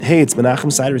Hey, it's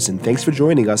Menachem Siderson. Thanks for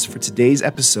joining us for today's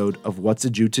episode of What's a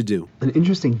Jew to Do. An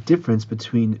interesting difference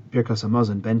between Birkas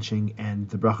Hamazon, benching, and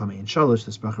the bracha Me'ein Shalosh,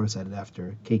 this bracha recited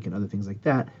after cake and other things like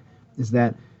that, is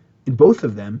that in both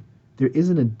of them, there is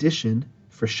an addition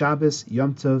for Shabbos,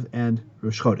 Yom Tov, and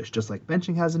Rosh Chodesh. Just like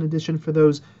benching has an addition for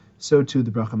those, so too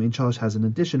the bracha Me'ein Shalosh has an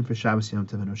addition for Shabbos, Yom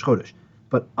Tov, and Rosh Chodesh.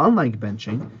 But unlike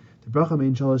benching, the bracha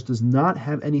Me'ein Shalosh does not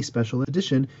have any special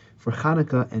addition for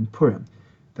Chanukah and Purim.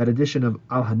 That addition of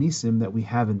Al Hanisim that we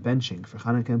have in benching for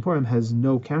Chanukah and Purim has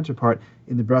no counterpart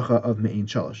in the bracha of Me'ein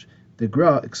Shalosh. The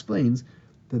Gra explains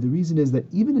that the reason is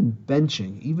that even in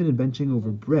benching over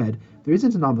bread, there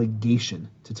isn't an obligation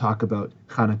to talk about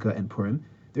Chanukah and Purim.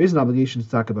 There is an obligation to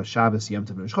talk about Shabbos, Yom Tov,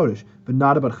 and Rosh Chodesh, but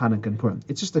not about Chanukah and Purim.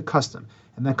 It's just a custom,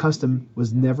 and that custom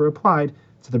was never applied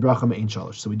to the bracha Me'ein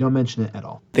Shalosh, so we don't mention it at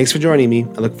all. Thanks for joining me.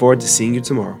 I look forward to seeing you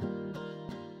tomorrow.